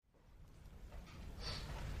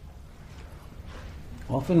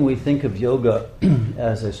Often we think of yoga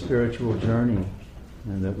as a spiritual journey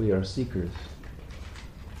and that we are seekers.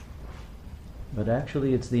 But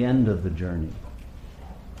actually it's the end of the journey.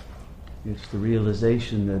 It's the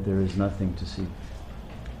realization that there is nothing to seek.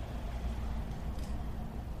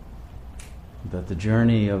 That the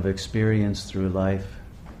journey of experience through life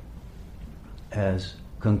has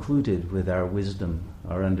concluded with our wisdom,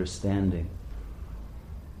 our understanding,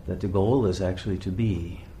 that the goal is actually to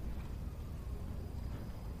be,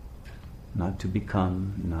 not to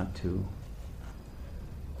become, not to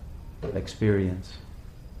experience,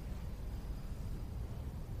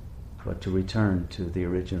 but to return to the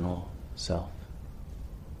original self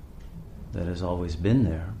that has always been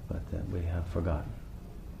there, but that we have forgotten.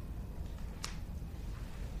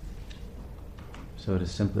 So it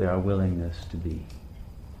is simply our willingness to be.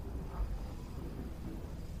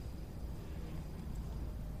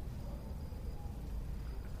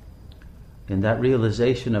 In that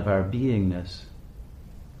realization of our beingness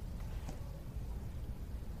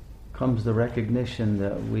comes the recognition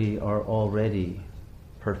that we are already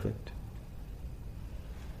perfect.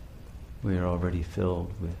 We are already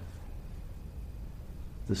filled with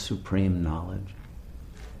the supreme knowledge.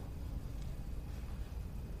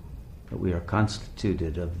 That we are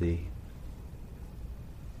constituted of the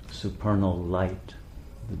supernal light,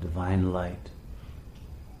 the divine light,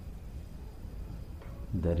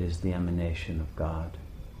 that is the emanation of God.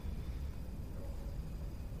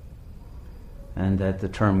 And that the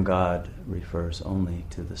term God refers only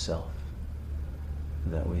to the self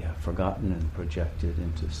that we have forgotten and projected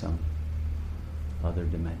into some other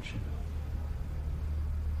dimension.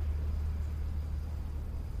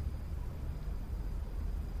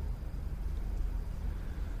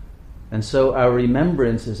 And so our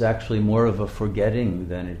remembrance is actually more of a forgetting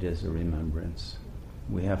than it is a remembrance.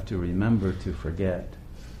 We have to remember to forget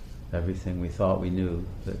everything we thought we knew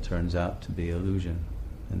that turns out to be illusion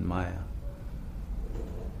and Maya.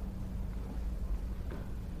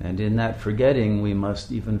 And in that forgetting, we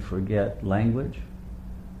must even forget language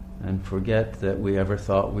and forget that we ever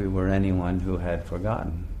thought we were anyone who had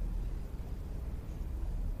forgotten.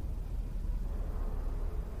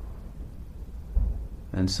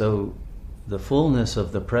 And so the fullness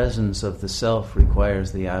of the presence of the self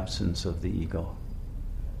requires the absence of the ego.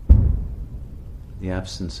 The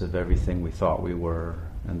absence of everything we thought we were,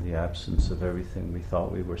 and the absence of everything we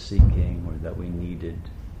thought we were seeking or that we needed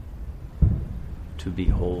to be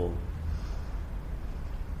whole.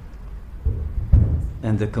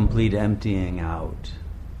 And the complete emptying out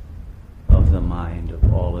of the mind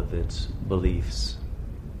of all of its beliefs,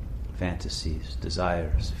 fantasies,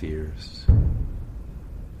 desires, fears.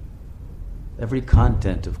 Every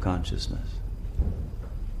content of consciousness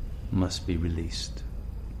must be released.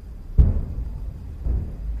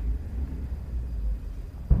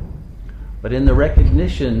 But in the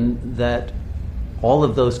recognition that all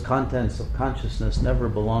of those contents of consciousness never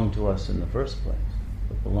belonged to us in the first place,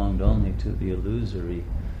 but belonged only to the illusory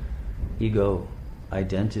ego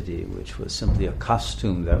identity, which was simply a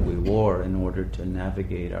costume that we wore in order to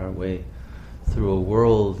navigate our way through a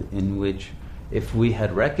world in which, if we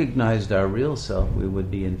had recognized our real self, we would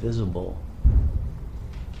be invisible.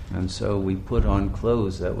 And so we put on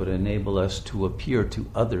clothes that would enable us to appear to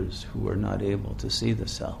others who were not able to see the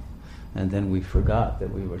self. And then we forgot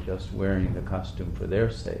that we were just wearing the costume for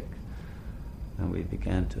their sake. And we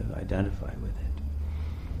began to identify with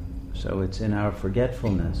it. So it's in our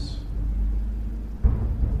forgetfulness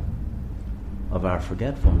of our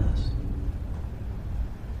forgetfulness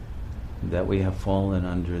that we have fallen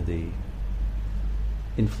under the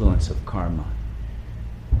influence of karma.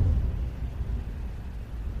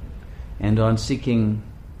 And on seeking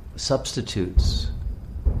substitutes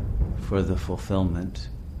for the fulfillment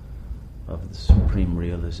of the supreme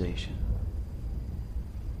realization.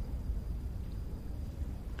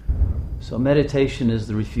 So meditation is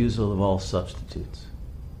the refusal of all substitutes.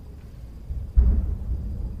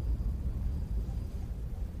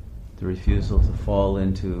 The refusal to fall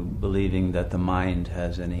into believing that the mind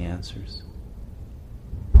has any answers.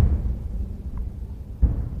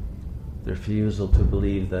 The refusal to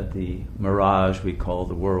believe that the mirage we call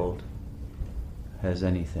the world has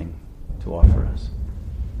anything to offer us.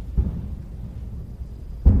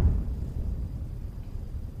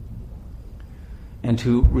 And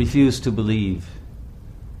to refuse to believe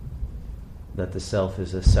that the self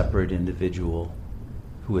is a separate individual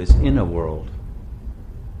who is in a world.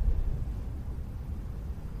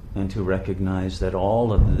 And to recognize that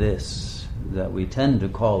all of this that we tend to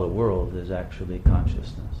call a world is actually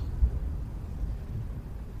consciousness.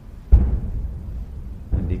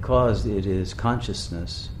 And because it is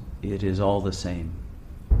consciousness, it is all the same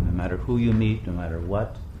No matter who you meet, no matter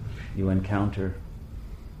what you encounter,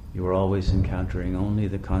 you are always encountering only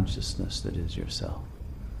the consciousness that is yourself,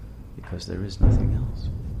 because there is nothing else.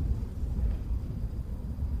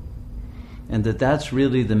 And that's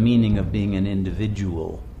really the meaning of being an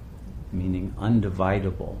individual, meaning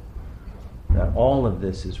undividable. That all of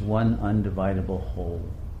this is one undividable whole.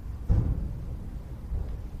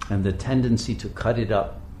 And the tendency to cut it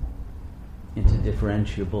up into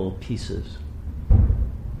differentiable pieces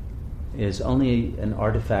is only an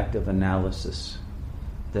artifact of analysis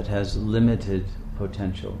that has limited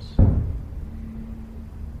potentials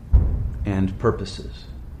and purposes.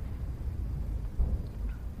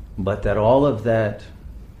 But that all of that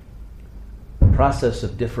process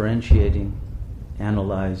of differentiating,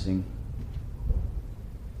 analyzing,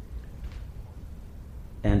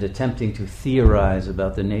 and attempting to theorize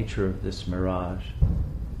about the nature of this mirage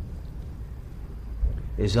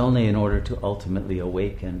is only in order to ultimately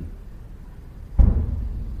awaken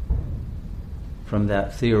from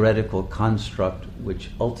that theoretical construct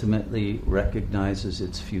which ultimately recognizes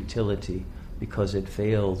its futility because it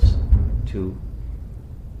fails to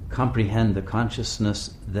comprehend the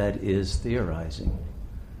consciousness that is theorizing.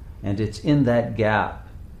 And it's in that gap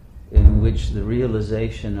in which the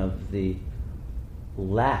realization of the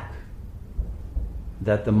lack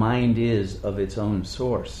that the mind is of its own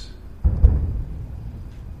source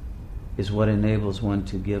is what enables one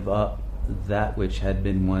to give up that which had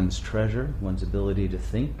been one's treasure, one's ability to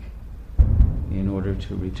think, in order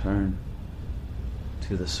to return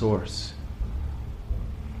to the source.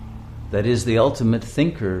 That is the ultimate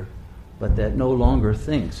thinker, but that no longer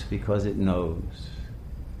thinks because it knows.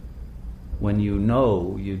 When you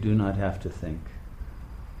know, you do not have to think.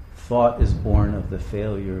 Thought is born of the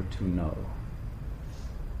failure to know.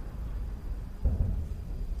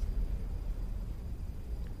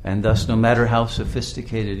 And thus, no matter how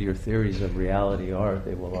sophisticated your theories of reality are,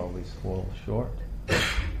 they will always fall short,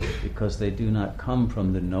 because they do not come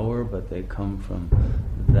from the knower, but they come from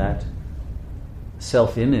that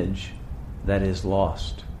self-image that is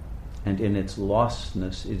lost. And in its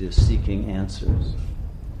lostness, it is seeking answers.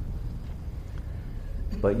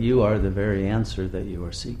 But you are the very answer that you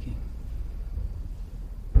are seeking.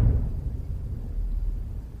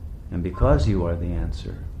 And because you are the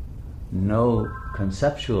answer, no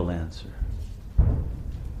conceptual answer,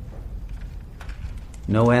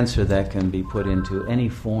 no answer that can be put into any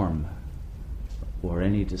form or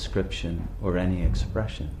any description or any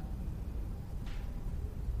expression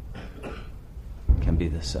can be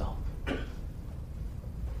the self.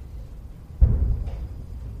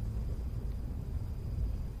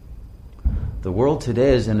 The world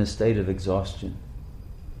today is in a state of exhaustion.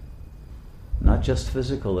 Not just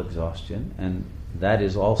physical exhaustion, and that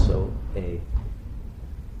is also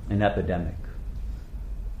an epidemic.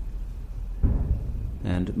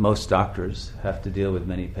 And most doctors have to deal with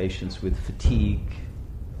many patients with fatigue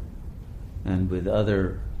and with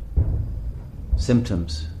other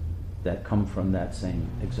symptoms that come from that same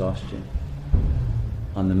exhaustion.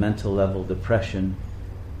 On the mental level, depression,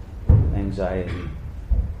 anxiety,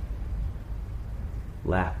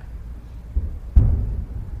 lack.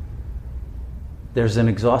 There's an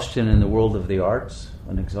exhaustion in the world of the arts,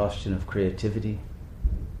 an exhaustion of creativity.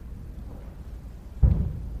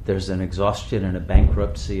 There's an exhaustion and a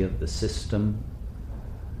bankruptcy of the system,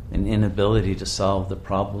 an inability to solve the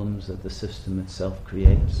problems that the system itself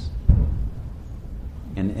creates,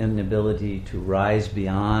 an inability to rise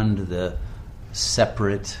beyond the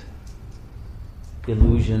separate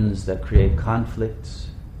illusions that create conflicts,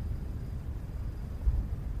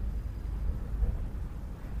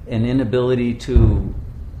 an inability to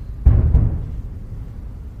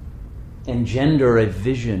engender a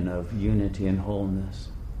vision of unity and wholeness.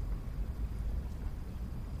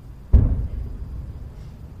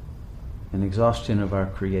 An exhaustion of our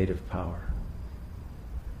creative power.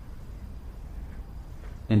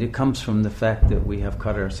 And it comes from the fact that we have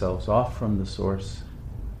cut ourselves off from the source,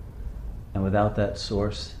 and without that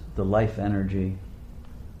source, the life energy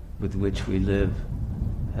with which we live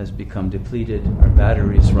has become depleted, our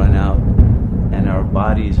batteries run out, and our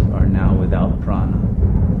bodies are now without prana.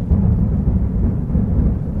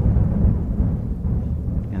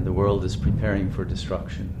 And the world is preparing for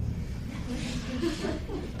destruction.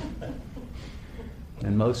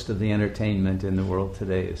 And most of the entertainment in the world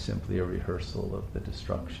today is simply a rehearsal of the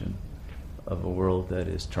destruction of a world that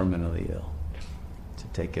is terminally ill, to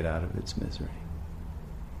take it out of its misery.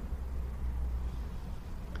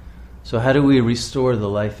 So how do we restore the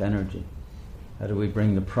life energy? How do we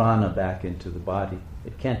bring the prana back into the body?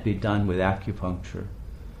 It can't be done with acupuncture.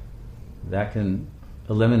 That can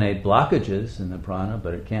eliminate blockages in the prana,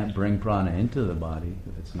 but it can't bring prana into the body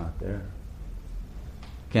if it's not there.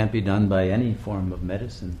 Can't be done by any form of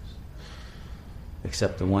medicines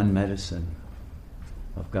except the one medicine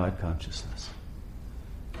of God consciousness.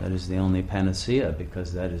 That is the only panacea,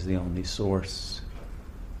 because that is the only source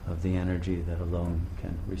of the energy that alone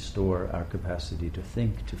can restore our capacity to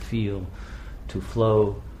think, to feel, to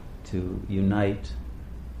flow, to unite,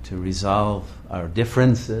 to resolve our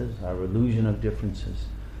differences, our illusion of differences,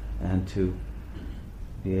 and to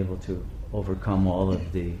be able to overcome all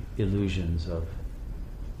of the illusions of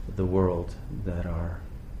the world that are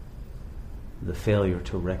the failure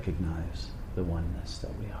to recognize the oneness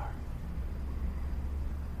that we are.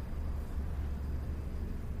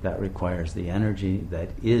 That requires the energy that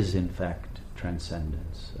is, in fact,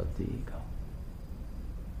 transcendence of the ego.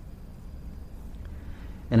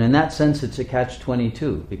 And in that sense, it's a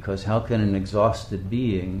catch-22, because how can an exhausted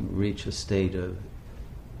being reach a state of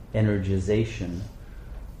energization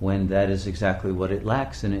when that is exactly what it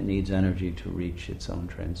lacks, and it needs energy to reach its own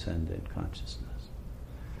transcendent consciousness?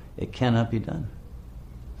 It cannot be done.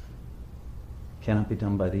 It cannot be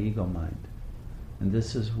done by the ego mind. And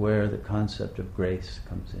this is where the concept of grace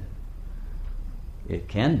comes in. It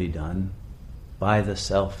can be done by the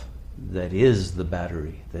self that is the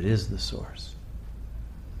battery, that is the source.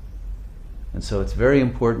 And so it's very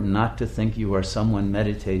important not to think you are someone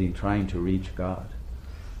meditating trying to reach God,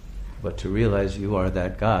 but to realize you are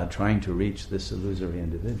that God trying to reach this illusory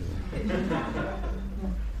individual.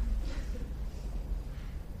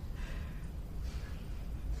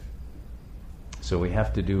 So we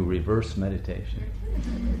have to do reverse meditation.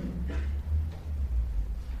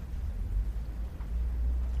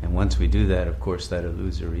 And once we do that, of course, that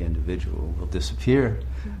illusory individual will disappear,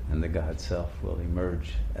 and the God self will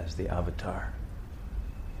emerge as the avatar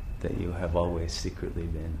that you have always secretly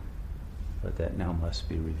been, but that now must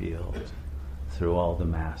be revealed through all the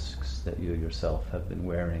masks that you yourself have been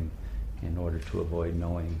wearing in order to avoid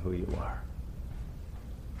knowing who you are.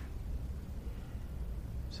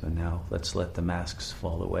 So now let's let the masks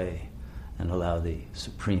fall away and allow the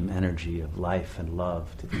supreme energy of life and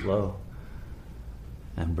love to flow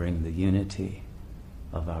and bring the unity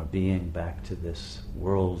of our being back to this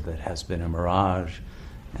world that has been a mirage.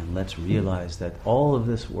 And let's realize that all of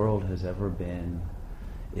this world has ever been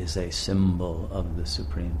is a symbol of the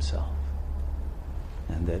Supreme Self.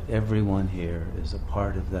 And that everyone here is a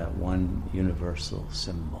part of that one universal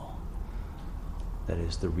symbol that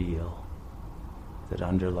is the real, that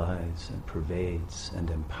underlies and pervades and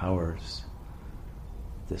empowers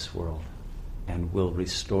this world and will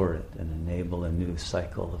restore it and enable a new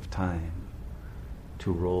cycle of time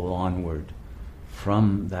to roll onward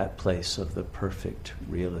from that place of the perfect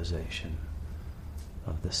realization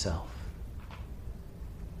of the self.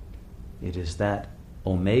 It is that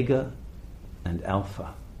omega and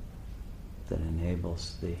alpha that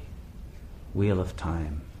enables the wheel of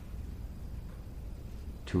time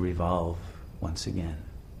to revolve once again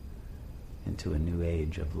into a new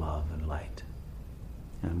age of love and light.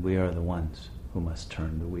 And we are the ones who must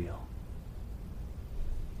turn the wheel.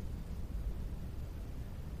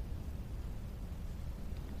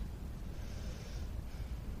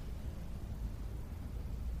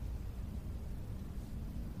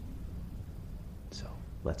 So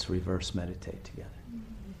let's reverse meditate together.